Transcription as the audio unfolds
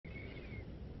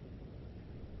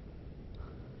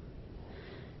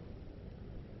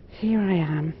here I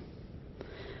am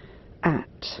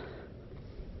at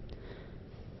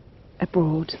a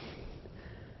Broad,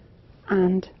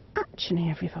 and actually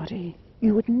everybody,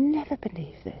 you would never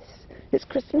believe this. It's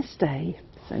Christmas Day,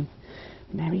 so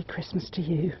Merry Christmas to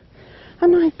you.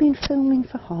 And I've been filming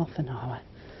for half an hour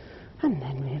and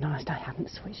then realised I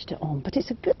hadn't switched it on, but it's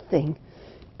a good thing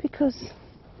because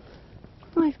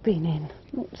I've been in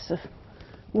lots of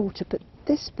water, but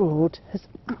this Broad has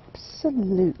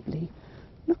absolutely,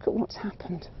 look at what's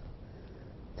happened.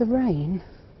 The rain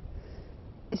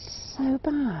is so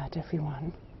bad,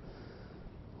 everyone,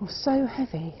 or so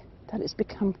heavy that it's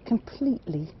become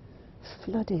completely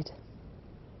flooded.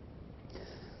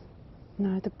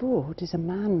 Now the Broad is a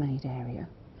man-made area,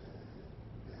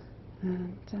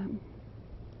 and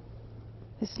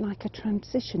it's like a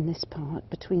transition, this part,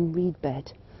 between reed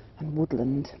bed and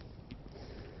woodland.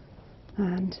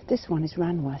 And this one is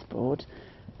Ranworth Broad.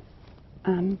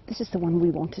 This is the one we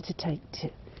wanted to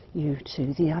take you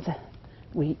to the other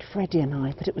week, Freddie and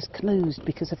I, but it was closed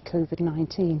because of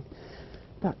COVID-19.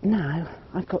 But now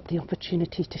I've got the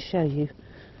opportunity to show you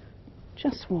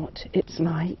just what it's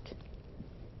like.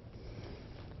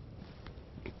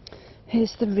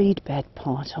 Here's the reed bed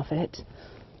part of it.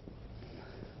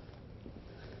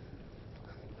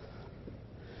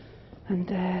 And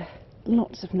there are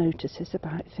lots of notices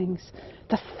about things.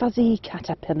 The fuzzy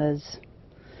caterpillars.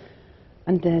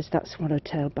 And there's that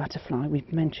swallowtail butterfly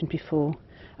we've mentioned before.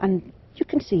 And you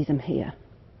can see them here.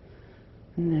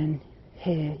 And then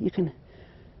here you can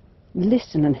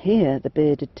listen and hear the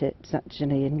bearded tits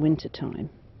actually in winter time.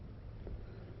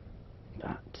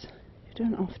 But you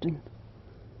don't often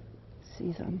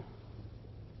see them.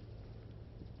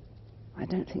 I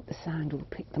don't think the sound will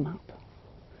pick them up.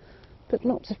 But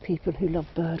lots of people who love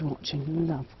bird watching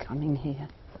love coming here.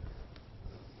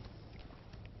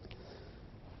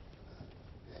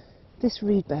 This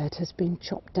reed bed has been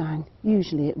chopped down.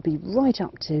 Usually it would be right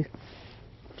up to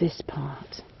this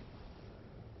part.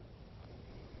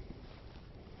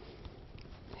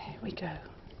 Here we go.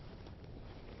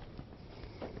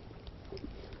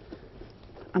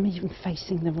 I'm even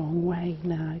facing the wrong way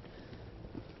now.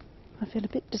 I feel a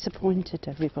bit disappointed,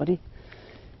 everybody,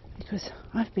 because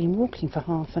I've been walking for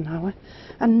half an hour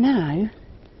and now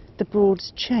the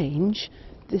Broads change.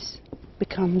 This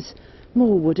becomes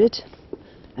more wooded,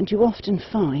 and you often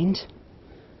find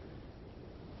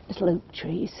little oak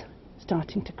trees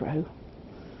starting to grow,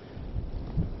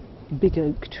 big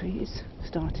oak trees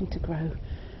starting to grow,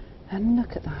 and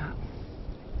look at that.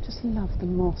 Just love the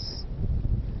moss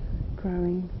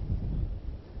growing.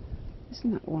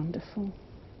 Isn't that wonderful?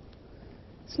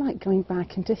 It's like going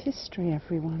back into history,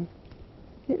 everyone.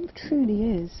 It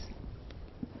truly is.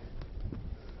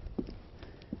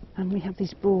 And we have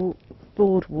these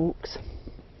boardwalks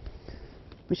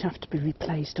which have to be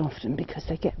replaced often because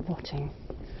they get rotting.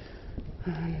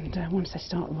 And once they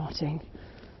start rotting,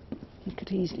 you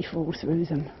could easily fall through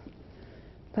them.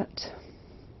 But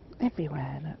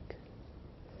everywhere, look.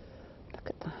 Look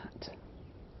at that.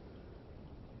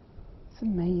 It's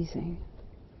amazing.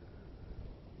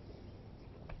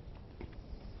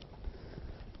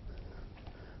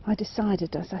 I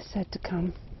decided, as I said, to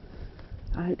come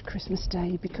out Christmas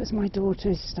Day because my daughter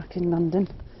is stuck in London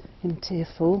in Tier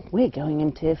 4. We're going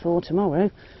in Tier 4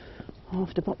 tomorrow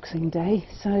after Boxing Day,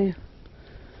 so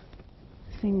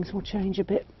things will change a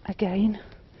bit again.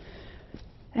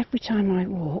 Every time I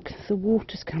walk, the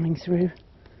water's coming through.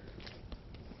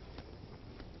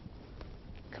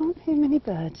 Can't hear many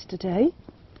birds today,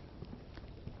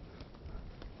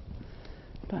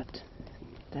 but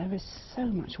there is so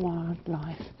much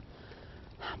wildlife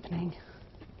happening.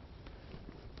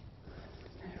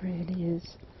 There really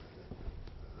is.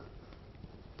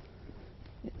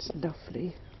 It's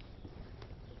lovely.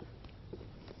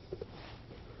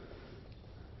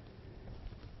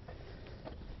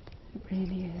 It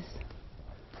really is.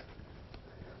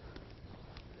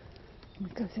 We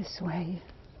go this way.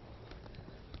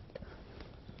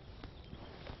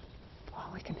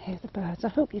 Oh, I can hear the birds. I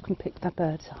hope you can pick the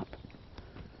birds up.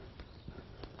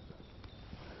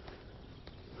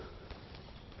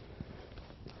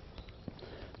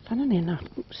 Funnily enough,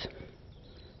 oops.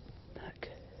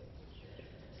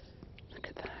 Look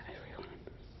at that, everyone.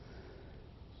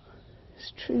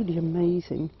 It's truly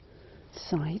amazing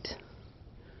sight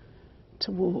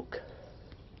to walk.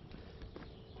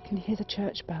 Can you hear the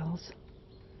church bells?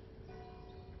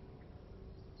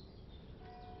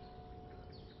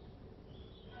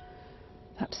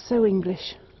 That's so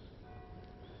English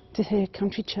to hear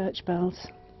country church bells.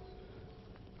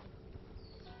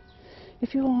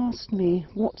 If you asked me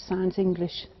what sounds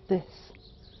English, this.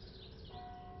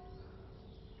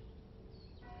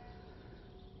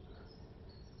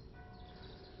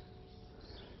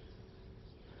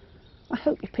 I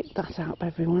hope you picked that up,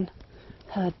 everyone.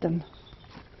 Heard them.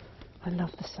 I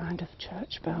love the sound of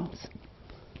church bells.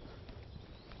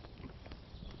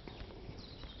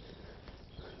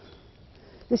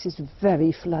 This is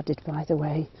very flooded, by the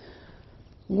way.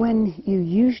 When you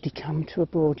usually come to a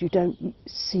Broad, you don't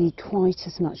see quite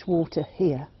as much water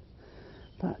here,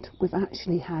 but we've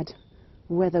actually had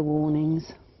weather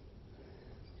warnings.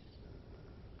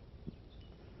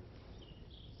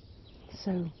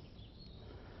 So,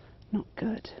 not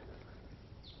good.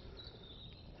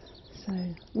 So,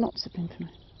 lots of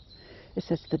information. It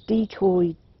says the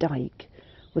decoy dike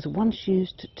was once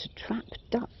used to trap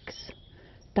ducks.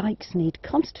 Dikes need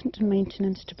constant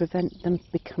maintenance to prevent them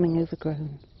becoming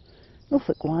overgrown.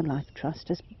 Norfolk Wildlife Trust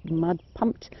has mud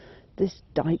pumped this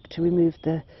dike to remove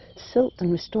the silt and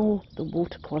restore the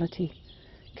water quality.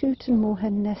 Coot and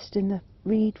moorhen nest in the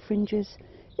reed fringes.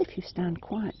 If you stand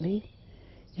quietly,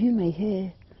 you may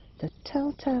hear the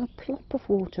telltale plop of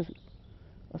water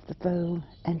of the vole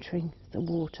entering the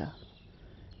water.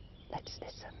 Let's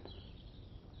listen.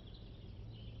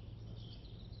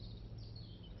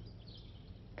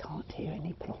 Can't hear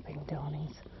any plopping,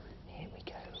 darlings. Here we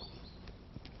go.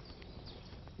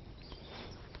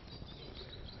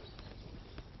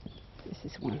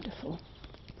 This is wonderful.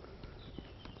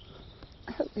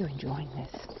 I hope you're enjoying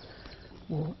this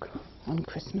walk on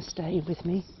Christmas Day with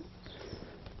me.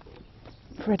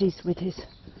 Freddie's with his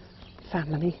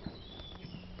family,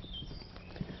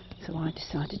 so I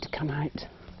decided to come out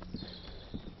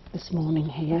this morning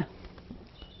here,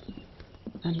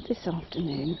 and this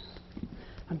afternoon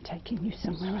I'm taking you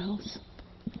somewhere else.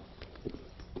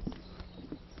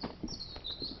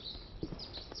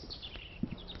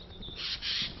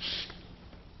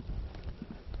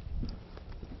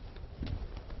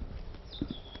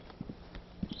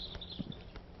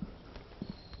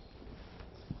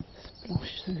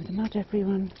 Splosh through the mud,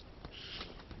 everyone.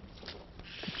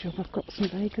 Good job I've got some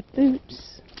very good boots.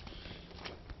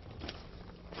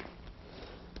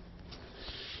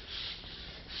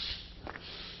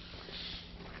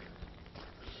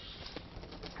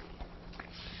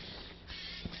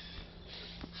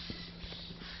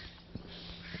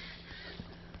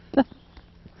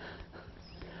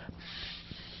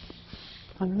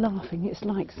 I'm laughing, it's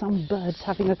like some birds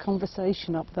having a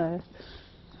conversation up there.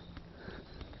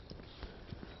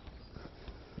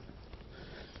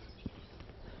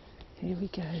 Here we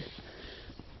go.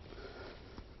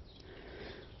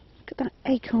 Look at that,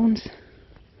 acorns.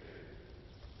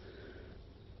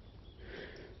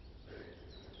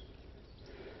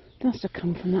 They must have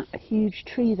come from that huge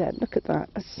tree there. Look at that.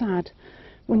 It's sad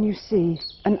when you see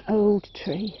an old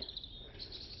tree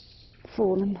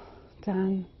fallen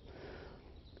down.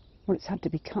 Well, it's had to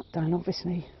be cut down,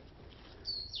 obviously,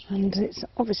 and it's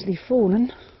obviously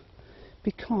fallen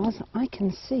because I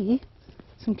can see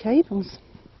some cables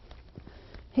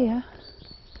here.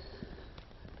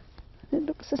 It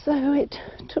looks as though it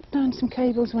took down some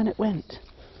cables when it went.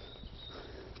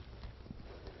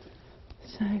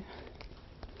 So,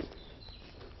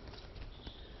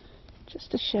 just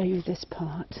to show you this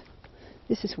part,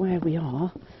 this is where we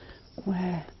are,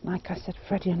 where, like I said,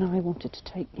 Freddie and I wanted to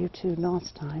take you to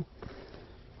last time.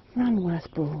 Ranworth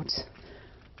Broads.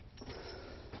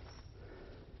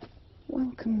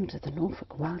 Welcome to the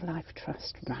Norfolk Wildlife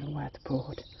Trust Ranworth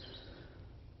Broad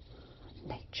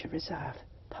Nature Reserve,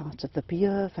 part of the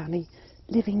Bure Valley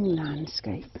Living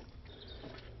Landscape.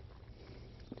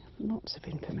 Lots of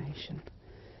information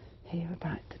here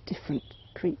about the different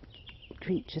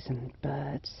creatures and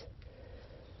birds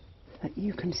that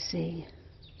you can see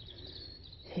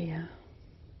here,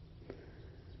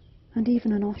 and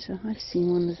even an otter. I've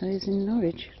seen one of those in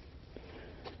Norwich.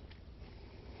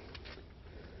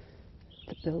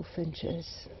 The bullfinches,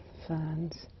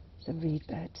 ferns, the reed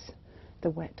beds, the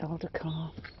wet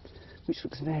aldercar, which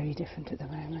looks very different at the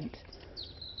moment.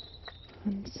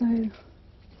 And so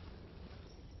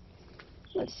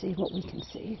let's see what we can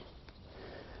see.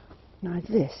 Now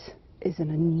this is an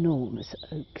enormous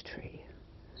oak tree.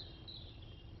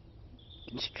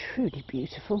 It's truly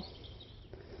beautiful,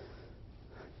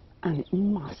 and it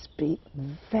must be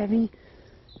very,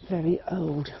 very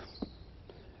old.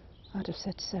 I'd have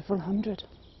said several hundred.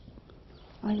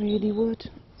 I really would.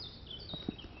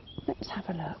 Let's have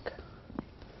a look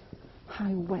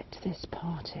how wet this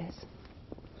part is.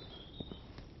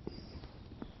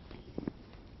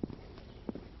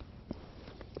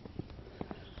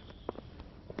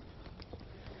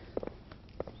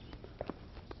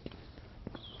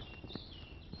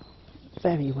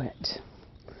 Very wet.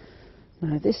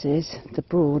 Now this is the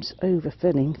Broads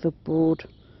overfilling the Broad,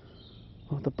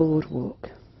 or the boardwalk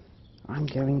I'm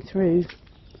going through.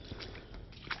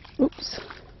 Oops.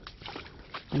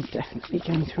 I'm definitely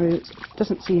going through. It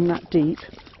doesn't seem that deep.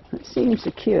 It seems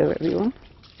secure, everyone.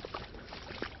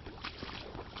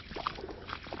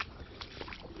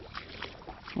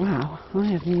 Wow, I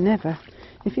have never...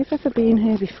 If you've ever been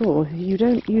here before, you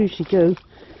don't usually go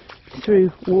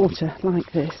through water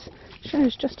like this. It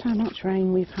shows just how much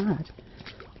rain we've had.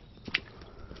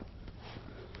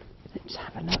 Let's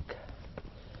have a look.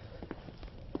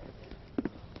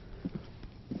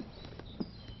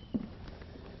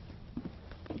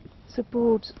 So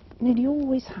Broads nearly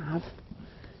always have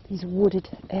these wooded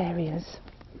areas,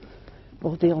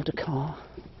 or the odd car,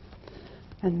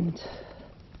 and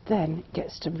then it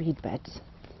gets to reed beds.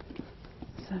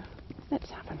 So let's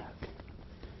have a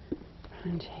look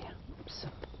around here. Oops.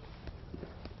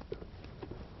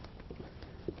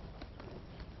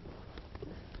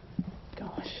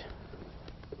 Gosh.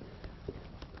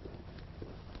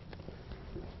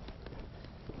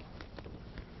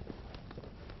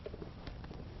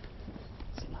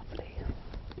 It's lovely.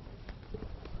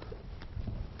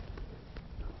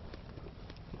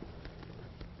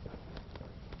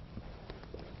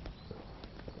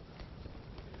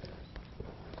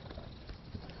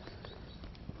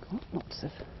 Got lots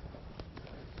of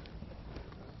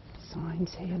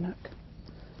signs here, look.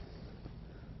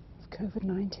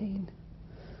 COVID-19.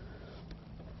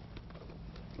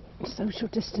 Social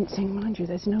distancing, mind you,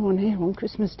 there's no one here on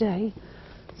Christmas Day,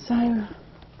 so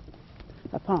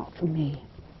apart from me.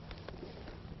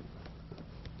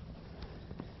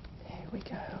 Here we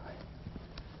go.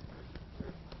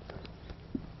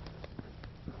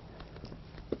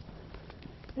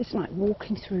 It's like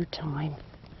walking through time,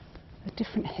 a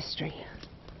different history.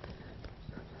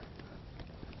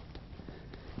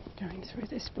 Going through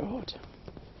this Broad.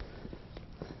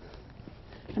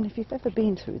 And if you've ever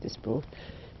been through this Broad,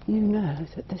 you know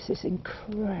that this is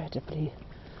incredibly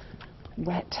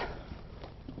wet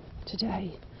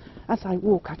today. As I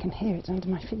walk, I can hear it under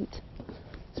my feet,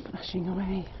 splashing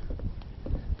away.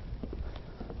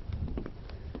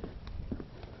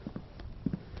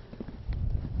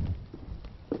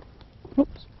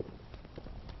 Oops.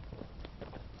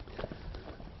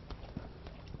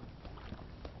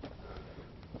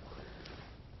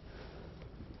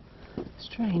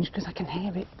 Strange, because I can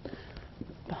hear it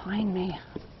behind me.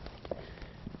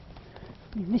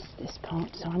 You missed this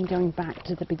part, so I'm going back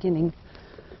to the beginning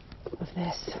of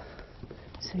this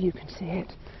so you can see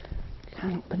it.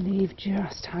 Cannot believe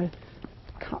just how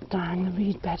cut down the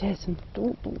reed bed is, and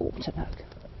all the water, look.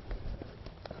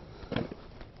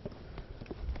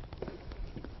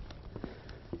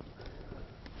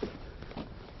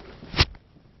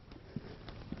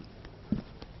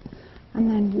 And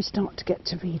then we start to get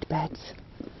to reed beds.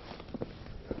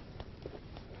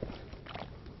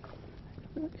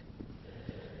 Look.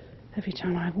 Every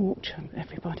time I walk,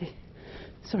 everybody,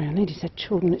 sorry, I nearly said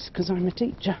children, it's because I'm a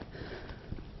teacher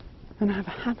and I have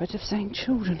a habit of saying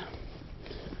children.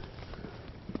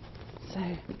 So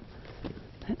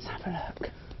let's have a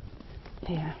look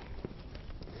here.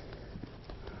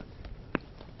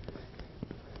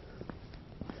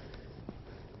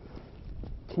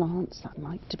 Plants that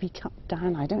like to be cut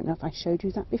down. I don't know if I showed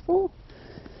you that before.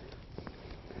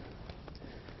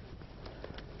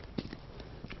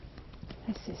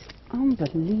 This is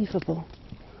unbelievable,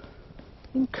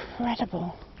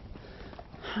 incredible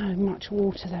how much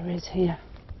water there is here.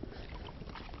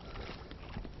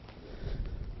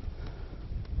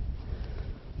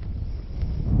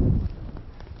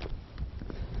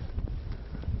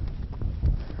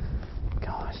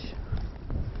 Gosh,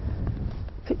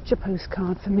 picture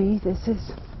postcard for me, this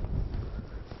is.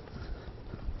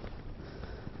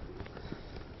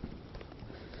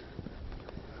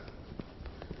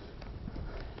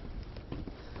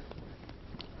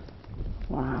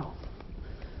 Wow,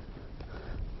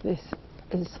 this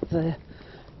is the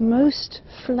most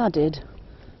flooded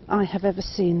I have ever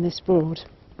seen this Broad.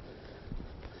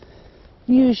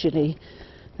 Usually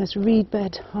there's reed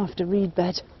bed after reed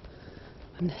bed,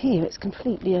 and here it's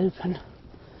completely open.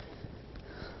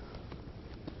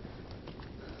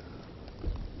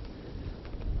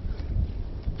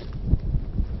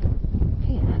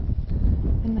 Here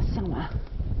in the summer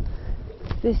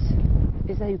this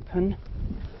is open.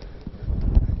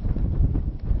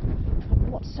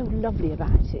 What's so lovely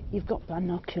about it, you've got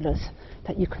binoculars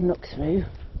that you can look through,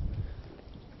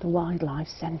 the wildlife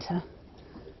centre,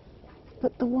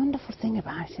 but the wonderful thing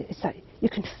about it is that you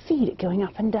can feel it going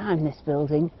up and down this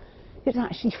building. It's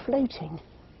actually floating.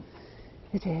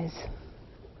 It is.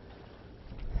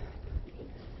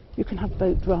 You can have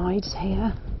boat rides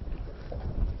here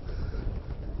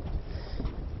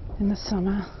in the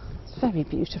summer. It's very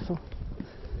beautiful.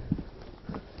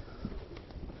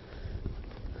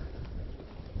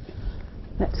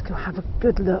 Let's go have a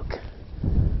good look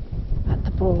at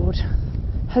the board.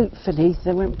 Hopefully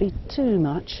there won't be too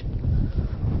much.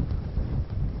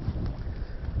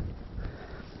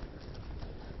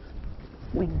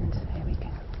 Wind, here we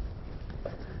go.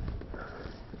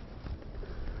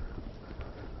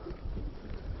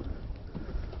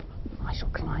 I shall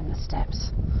climb the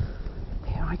steps.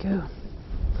 Here I go.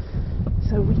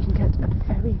 So we can get a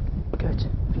very good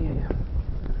view.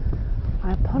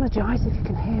 I apologise if you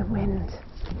can hear wind,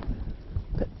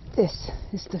 but this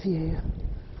is the view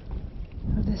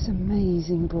of this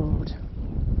amazing Broad.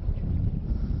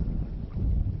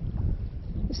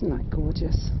 Isn't that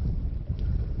gorgeous?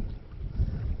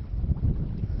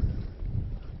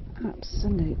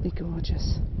 Absolutely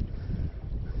gorgeous.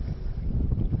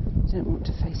 Don't want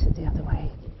to face it the other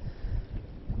way.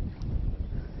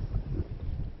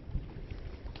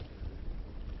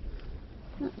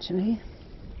 Actually,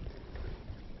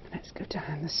 let's go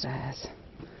down the stairs.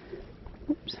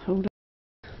 Oops, hold on.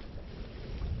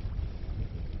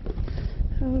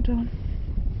 Hold on.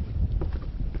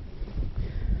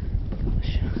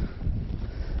 Gosh.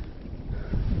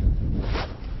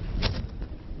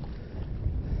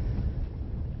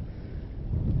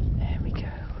 There we go.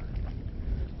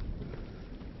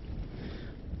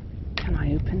 Can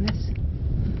I open this?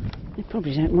 You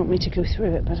probably don't want me to go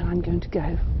through it, but I'm going to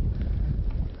go.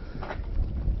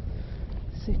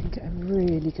 So you can get a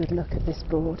really good look at this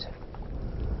Broad.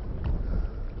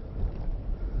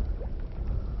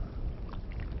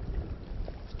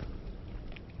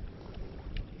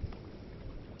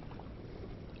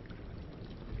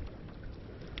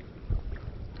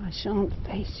 I shan't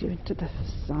face you into the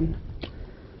sun.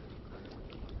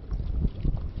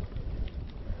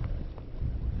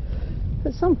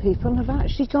 But some people have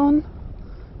actually gone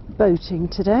boating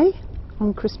today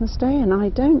on Christmas Day, and I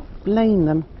don't blame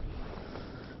them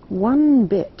one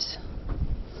bit.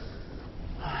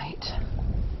 Right.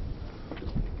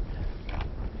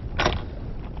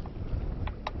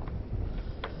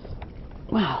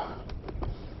 Well,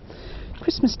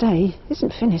 Christmas Day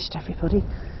isn't finished, everybody,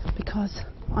 because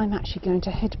I'm actually going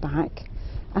to head back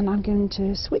and I'm going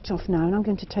to switch off now and I'm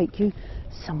going to take you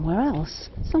somewhere else,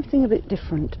 something a bit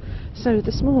different. So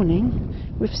this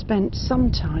morning we've spent some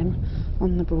time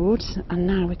on the Broads and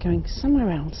now we're going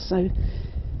somewhere else. So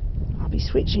I'll be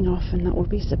switching off and that will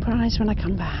be a surprise when I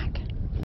come back.